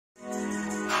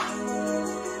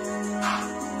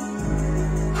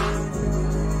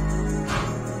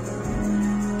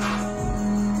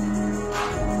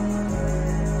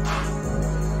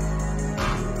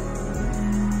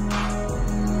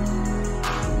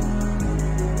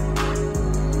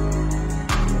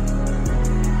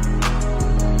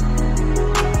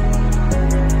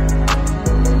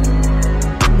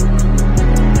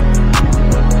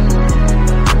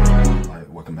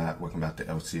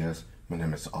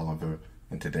Oliver,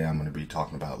 and today I'm going to be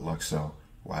talking about Lukso,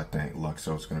 where I think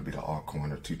Lukso is going to be the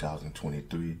altcoin of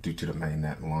 2023 due to the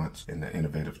mainnet launch and the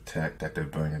innovative tech that they're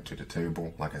bringing to the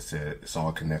table. Like I said, it's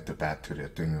all connected back to the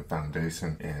Ethereum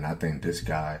Foundation, and I think this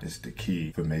guy is the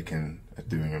key for making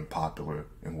Ethereum popular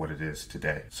and what it is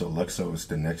today. So Lukso is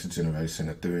the next generation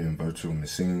Ethereum virtual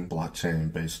machine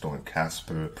blockchain based on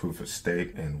Casper proof of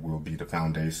stake and will be the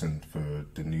foundation for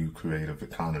the new creative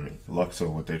economy. Lukso,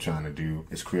 what they're trying to do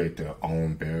is create their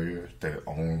own barrier, their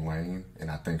own lane, and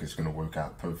I think it's going to work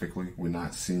out perfectly. We're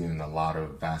not seeing a lot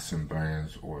of fashion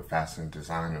brands or fashion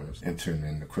designers entering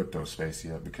in the crypto space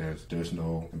yet because there's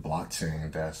no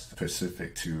blockchain that's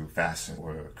specific to fashion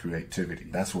or creativity.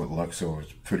 That's what Lukso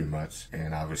is pretty much.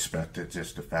 And I respect it,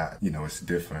 just the fact, it's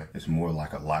different. It's more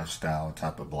like a lifestyle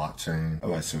type of blockchain. All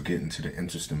right, so getting to the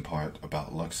interesting part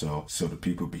about Lukso, so the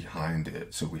people behind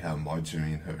it. So we have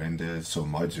Marjorie Hernandez. So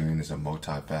Marjorie is a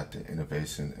multi-factor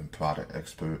innovation and product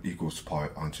expert, equals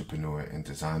part entrepreneur and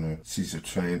designer. She's a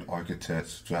trained architect,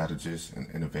 strategist, and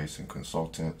innovation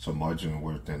consultant. So Marjorie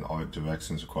worked in art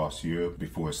directions across Europe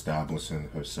before establishing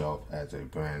herself as a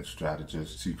brand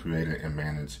strategist. She created and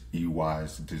managed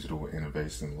EY's Digital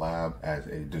Innovation Lab as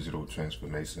a digital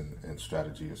transformation and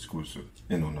strategy exclusive.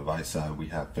 And on the right side, we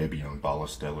have Fabian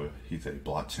Vogelsteller. He's a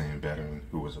blockchain veteran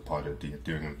who was a part of the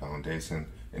Ethereum Foundation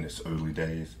in its early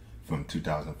days. From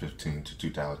 2015 to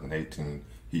 2018,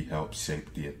 he helped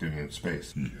shape the Ethereum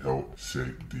space.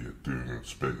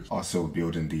 Also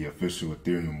building the official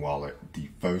Ethereum wallet, the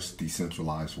first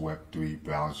decentralized Web3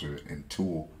 browser and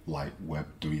tool like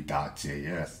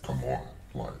Web3.js. Come on.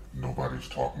 Like, nobody's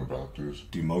talking about this.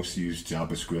 The most used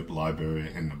JavaScript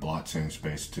library in the blockchain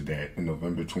space today. In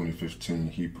November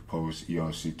 2015, he proposed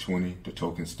ERC20, the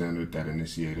token standard that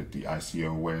initiated the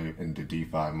ICO wave in the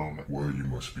DeFi moment. Well, you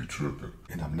must be tripping.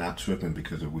 And I'm not tripping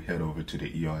because if we head over to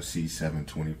the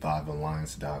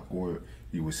ERC725alliance.org,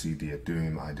 you will see the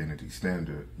Ethereum identity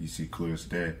standard. You see clear as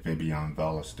day, Fabian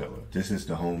Vogelsteller. This is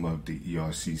the home of the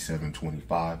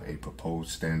ERC725, a proposed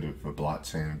standard for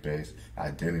blockchain-based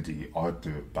identity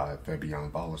authored by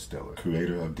Fabian Vogelsteller,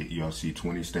 creator of the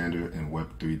ERC20 standard and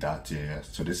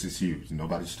Web3.js. So this is huge.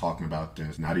 Nobody's talking about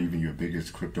this. Not even your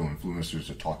biggest crypto influencers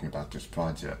are talking about this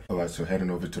project. All right, so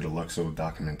heading over to the Lukso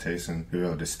documentation,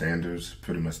 here are the standards,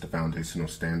 pretty much the foundational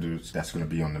standards that's going to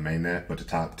be on the mainnet, but the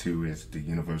top two is the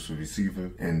universal receiver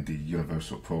and the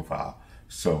universal profile.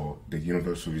 So the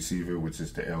universal receiver, which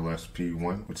is the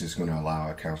LSP1, which is going to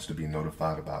allow accounts to be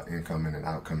notified about incoming and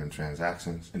outgoing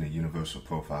transactions, and the universal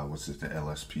profile, which is the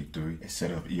LSP3, a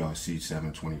set of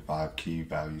ERC725 key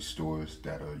value stores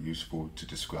that are useful to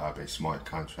describe a smart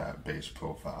contract-based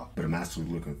profile. But I'm actually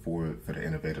looking forward for the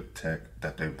innovative tech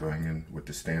that they're bringing with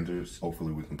the standards.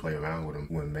 Hopefully we can play around with them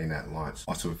when mainnet launch.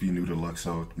 Also, if you're new to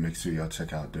Lukso, make sure y'all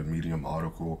check out the Medium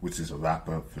article, which is a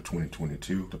wrap-up for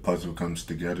 2022. The puzzle comes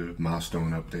together, milestone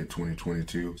update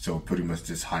 2022, so pretty much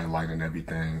just highlighting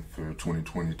everything for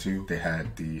 2022. They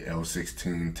had the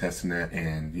L16 testnet,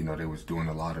 and they was doing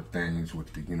a lot of things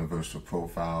with the universal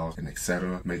profiles and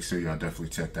etc. Make sure y'all definitely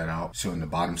check that out. So in the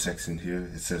bottom section here,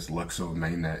 it says Lukso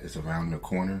mainnet is around the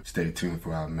corner. Stay tuned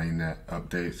for our mainnet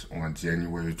updates on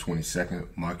January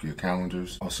 22nd. Mark your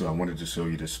calendars. Also, I wanted to show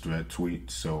you this thread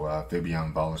tweet. So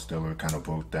Fabian Vogelsteller kind of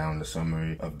broke down the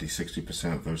summary of the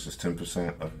 60% versus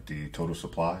 10% of the total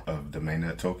supply of the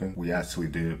mainnet token. We actually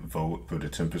did vote for the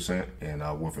 10%, and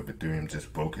Wolf of Ethereum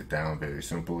just broke it down very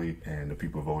simply, and the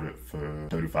people voted for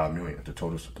 35 million, the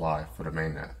total supply for the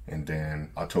mainnet. And then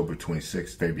October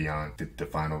 26th, Fabian did the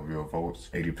final real votes.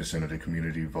 80% of the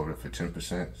community voted for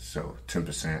 10%, so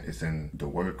 10% is in the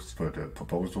works for the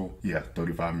proposal. Yeah,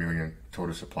 35 million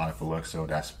total supply for Lukso.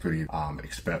 That's pretty,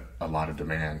 expect a lot of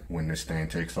demand when this thing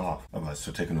takes off. All right,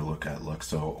 so taking a look at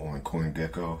Lukso on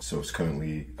CoinGecko. So it's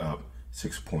currently up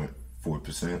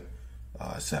 6.4%.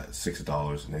 It's at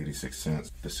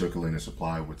 $6.86. The circulating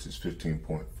supply, which is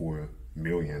 15.4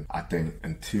 million. I think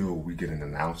until we get an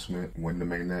announcement when the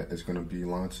mainnet is going to be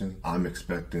launching, I'm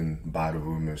expecting buy the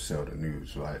rumors, sell the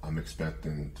news, right? I'm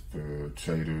expecting for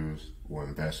traders or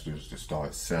investors to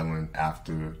start selling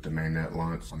after the mainnet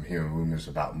launch. I'm hearing rumors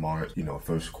about March,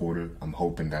 first quarter. I'm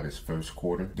hoping that it's first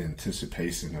quarter. The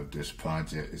anticipation of this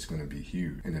project is going to be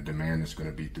huge, and the demand is going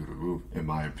to be through the roof. In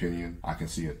my opinion, I can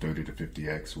see a 30 to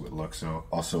 50x with Lukso.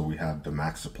 Also, we have the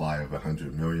max supply of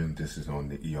 100 million. This is on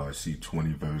the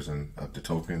ERC20 version of the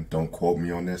token. Don't quote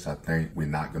me on this. I think we're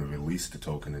not going to release the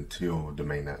token until the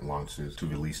mainnet launches to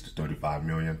release the 35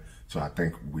 million. So I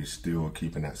think we're still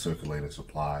keeping that circulating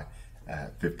supply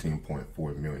at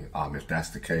 15.4 million. If that's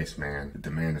the case, man, the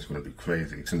demand is going to be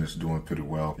crazy. Since it's doing pretty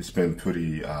well, it's been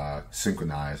pretty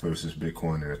synchronized versus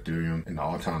Bitcoin and Ethereum. And the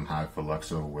all-time high for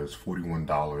Lukso was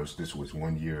 $41. This was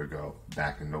 1 year ago,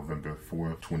 back in November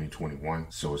 4th, 2021.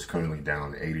 So it's currently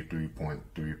down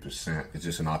 83.3%. It's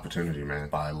just an opportunity, man.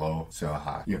 Buy low, sell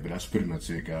high. Yeah, but that's pretty much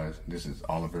it, guys. This is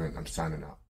Oliver, and I'm signing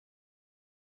out.